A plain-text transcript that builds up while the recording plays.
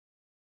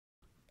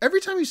Every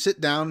time you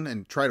sit down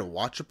and try to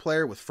watch a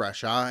player with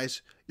fresh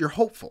eyes, you're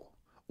hopeful,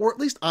 or at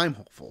least I'm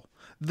hopeful,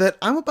 that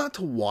I'm about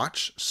to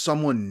watch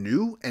someone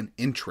new and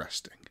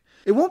interesting.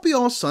 It won't be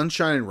all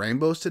sunshine and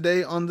rainbows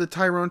today on the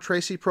Tyrone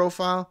Tracy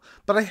profile,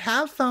 but I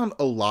have found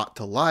a lot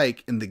to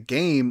like in the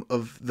game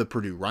of the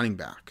Purdue running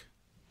back.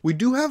 We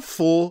do have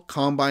full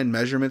combine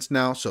measurements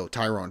now, so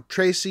Tyrone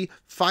Tracy,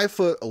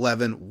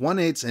 5'11",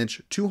 1/8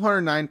 inch,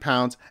 209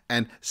 pounds,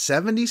 and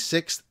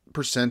 76th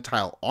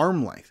percentile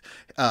arm length.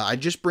 I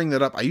just bring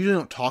that up. I usually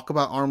don't talk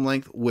about arm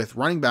length with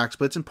running backs,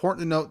 but it's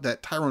important to note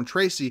that Tyrone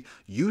Tracy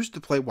used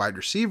to play wide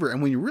receiver,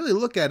 and when you really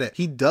look at it,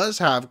 he does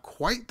have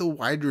quite the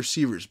wide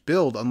receiver's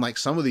build, unlike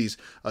some of these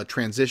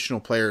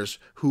transitional players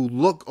who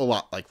look a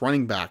lot like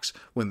running backs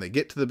when they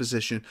get to the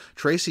position.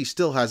 Tracy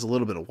still has a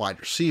little bit of wide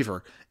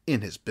receiver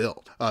in his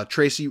build.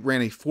 Tracy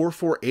ran a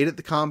 4.48 at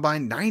the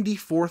combine,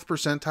 94th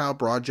percentile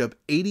broad jump,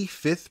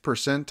 85th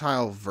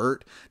percentile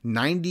vert,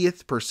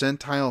 90th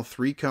percentile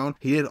 3-cone.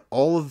 He did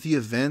all of the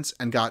events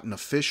and got an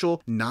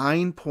official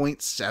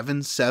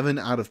 9.77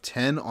 out of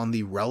 10 on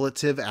the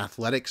relative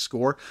athletic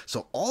score.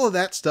 So all of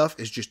that stuff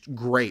is just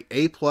great.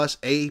 A+,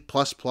 A++,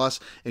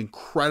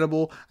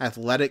 incredible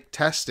athletic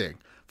testing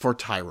for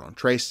Tyrone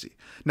Tracy.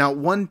 Now,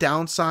 one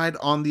downside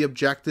on the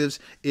objectives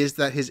is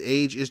that his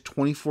age is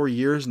 24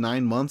 years,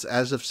 9 months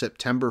as of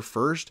September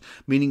 1st,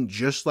 meaning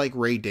just like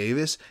Ray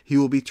Davis, he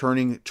will be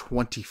turning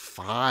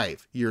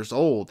 25 years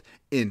old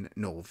in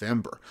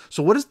November.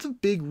 So what is the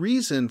big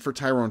reason for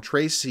Tyrone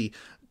Tracy,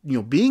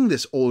 being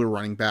this older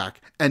running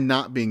back and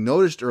not being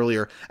noticed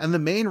earlier? And the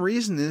main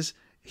reason is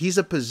he's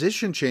a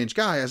position change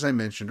guy, as I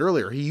mentioned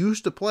earlier. He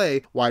used to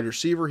play wide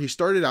receiver. He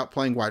started out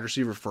playing wide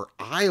receiver for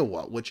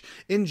Iowa, which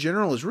in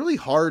general is really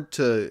hard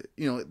to,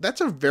 that's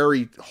a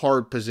very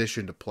hard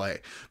position to play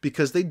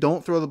because they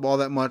don't throw the ball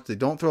that much. They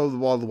don't throw the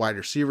ball to the wide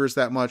receivers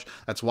that much.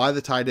 That's why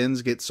the tight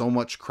ends get so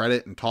much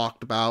credit and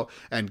talked about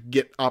and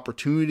get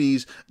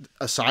opportunities.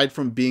 Aside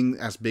from being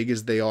as big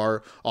as they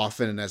are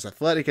often and as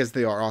athletic as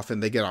they are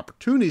often, they get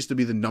opportunities to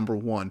be the number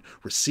one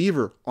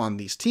receiver on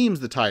these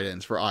teams, the tight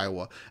ends for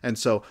Iowa. And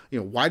so,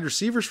 wide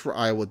receivers for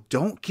Iowa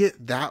don't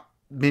get that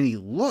many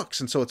looks.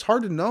 And so it's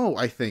hard to know,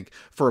 I think,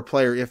 for a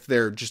player if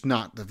they're just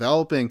not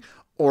developing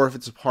or if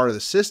it's a part of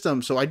the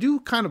system. So I do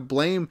kind of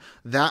blame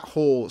that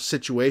whole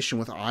situation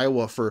with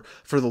Iowa for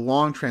the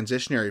long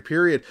transitionary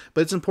period.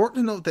 But it's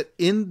important to note that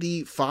in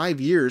the 5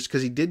 years,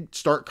 because he did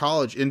start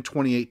college in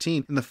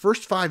 2018, in the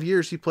first 5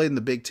 years he played in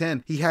the Big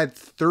Ten, he had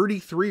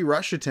 33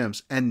 rush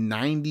attempts and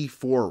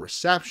 94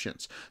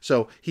 receptions.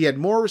 So he had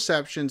more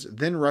receptions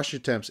than rush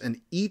attempts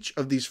in each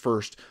of these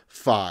first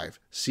 5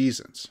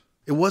 seasons.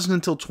 It wasn't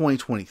until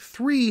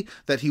 2023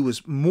 that he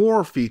was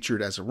more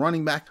featured as a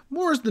running back,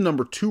 more as the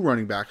number 2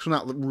 running back, so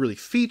not really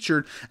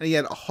featured, and he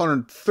had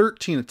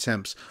 113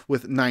 attempts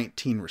with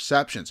 19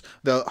 receptions.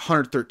 The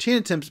 113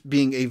 attempts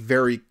being a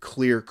very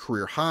clear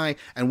career high,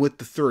 and with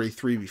the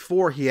 33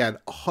 before, he had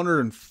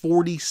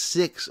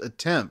 146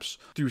 attempts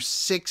through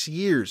 6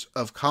 years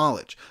of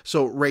college.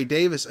 So Ray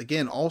Davis,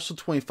 again, also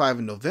 25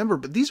 in November,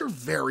 but these are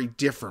very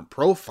different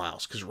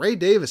profiles because Ray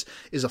Davis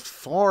is a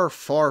far,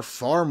 far,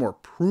 far more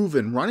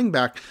proven running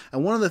back.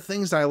 And one of the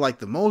things that I like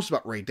the most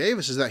about Ray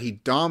Davis is that he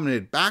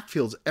dominated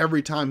backfields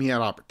every time he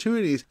had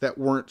opportunities that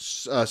weren't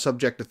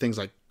subject to things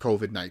like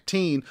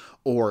COVID-19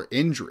 or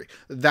injury.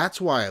 That's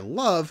why I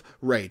love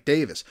Ray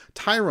Davis.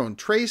 Tyrone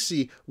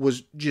Tracy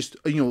was just,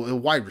 a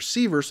wide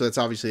receiver, so that's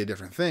obviously a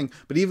different thing.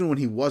 But even when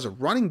he was a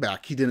running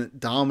back, he didn't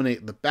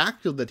dominate the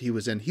backfield that he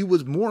was in. He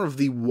was more of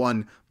the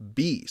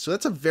 1B. So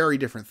that's a very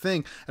different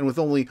thing. And with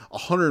only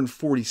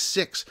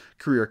 146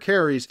 career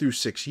carries through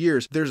 6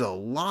 years, there's a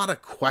lot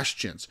of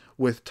questions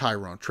with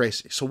Tyrone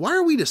Tracy. So why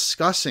are we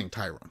discussing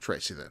Tyrone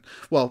Tracy then?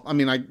 Well,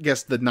 I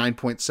guess the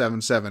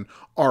 9.77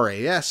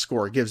 RAS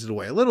score gives it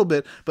away a little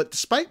bit, but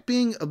despite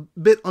being a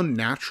bit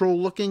unnatural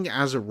looking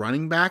as a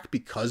running back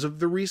because of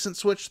the recent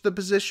switch to the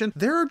position,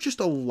 there are just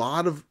a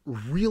lot of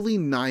really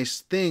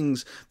nice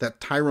things that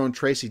Tyrone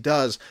Tracy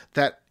does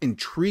that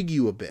intrigue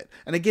you a bit.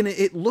 And again,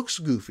 it looks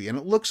goofy and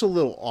it looks a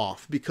little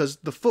off because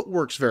the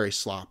footwork's very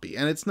sloppy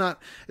and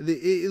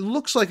it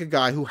looks like a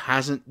guy who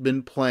hasn't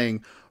been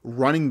playing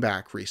running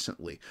back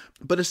recently.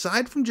 But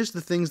aside from just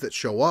the things that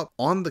show up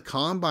on the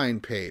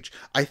combine page,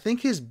 I think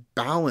his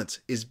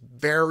balance is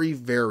very,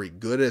 very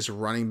good as a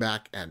running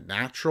back and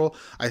natural.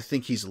 I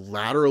think he's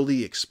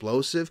laterally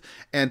explosive.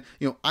 And,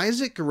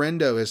 Isaac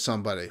Guerendo is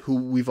somebody who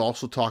we've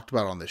also talked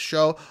about on this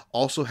show,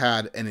 also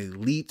had an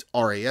elite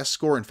RAS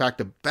score, in fact,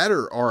 a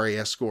better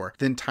RAS score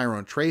than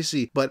Tyrone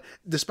Tracy. But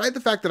despite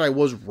the fact that I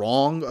was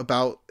wrong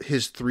about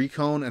his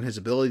 3-cone and his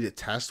ability to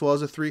test well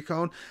as a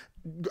 3-cone,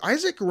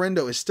 Isaac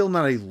Guerendo is still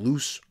not a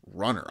loose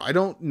runner. I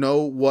don't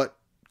know what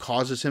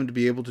causes him to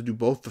be able to do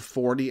both the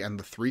 40 and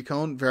the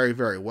 3-cone very,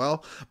 very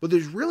well, but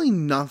there's really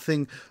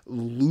nothing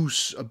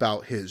loose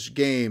about his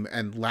game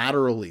and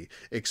laterally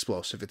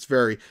explosive. It's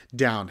very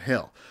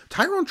downhill.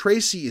 Tyrone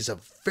Tracy is a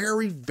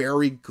very,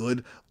 very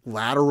good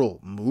lateral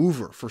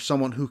mover for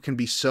someone who can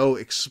be so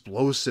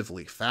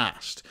explosively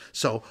fast.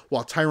 So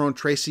while Tyrone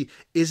Tracy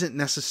isn't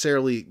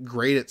necessarily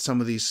great at some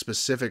of these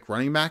specific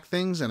running back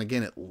things, and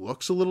again, it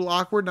looks a little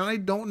awkward, and I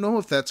don't know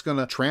if that's going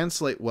to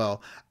translate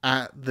well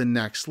at the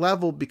next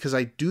level, because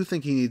I do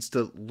think he needs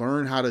to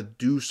learn how to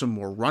do some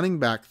more running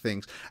back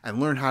things and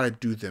learn how to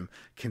do them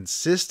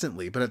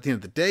consistently. But at the end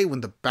of the day,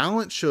 when the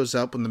balance shows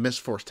up, when the missed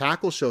forced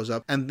tackle shows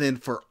up, and then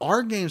for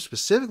our game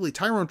specifically,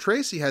 Tyrone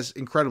Tracy has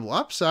incredible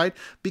upside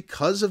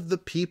because of the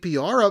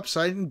PPR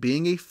upside and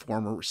being a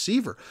former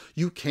receiver.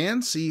 You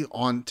can see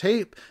on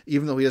tape,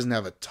 even though he doesn't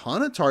have a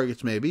ton of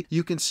targets maybe,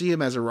 you can see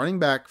him as a running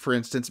back, for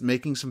instance,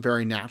 making some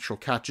very natural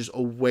catches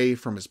away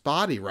from his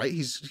body, right?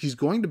 He's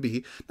going to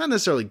be, not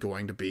necessarily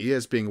going to be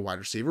as being a wide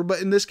receiver,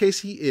 but in this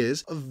case, he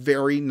is a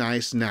very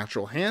nice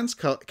natural hands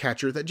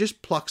catcher that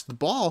just plucks the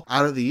ball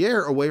out of the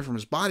air away from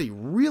his body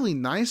really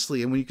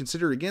nicely. And when you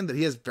consider again that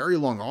he has very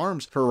long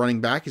arms for a running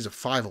back, he's a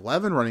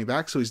 5'11 running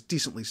back, so he's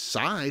decently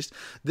sized.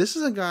 This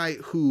is a guy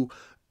who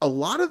a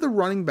lot of the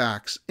running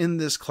backs in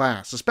this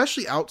class,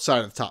 especially outside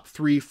of the top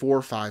 3,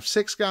 4, 5,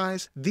 6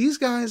 guys, these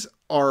guys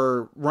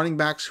are running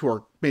backs who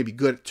are maybe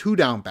good at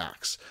 2-down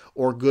backs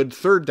or good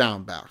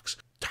 3rd-down backs.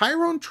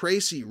 Tyrone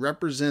Tracy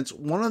represents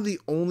one of the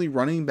only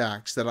running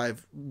backs that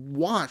I've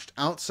watched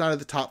outside of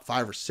the top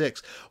 5 or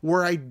 6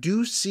 where I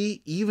do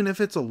see, even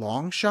if it's a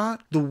long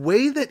shot, the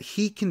way that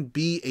he can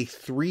be a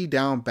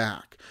 3-down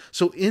back.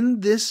 So in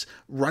this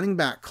running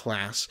back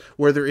class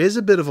where there is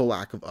a bit of a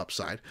lack of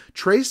upside,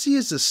 Tracy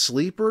is a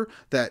sleeper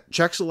that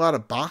checks a lot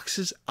of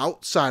boxes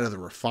outside of the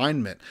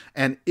refinement.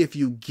 And if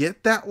you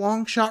get that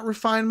long shot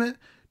refinement,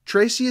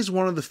 Tracy is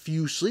one of the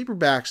few sleeper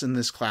backs in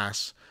this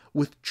class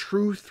with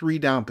true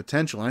 3-down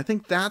potential. And I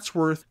think that's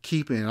worth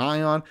keeping an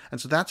eye on. And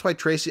so that's why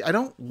Tracy, I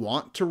don't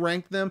want to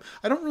rank them.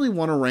 I don't really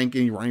want to rank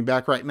any running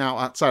back right now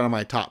outside of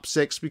my top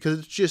 6 because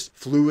it's just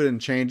fluid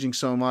and changing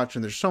so much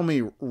and there's so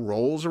many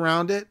roles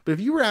around it. But if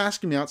you were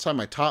asking me outside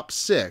my top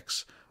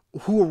 6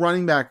 who a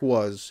running back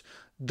was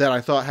that I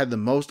thought had the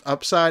most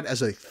upside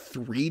as a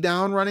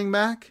 3-down running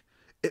back,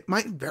 it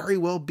might very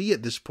well be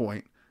at this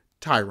point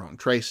Tyrone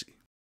Tracy.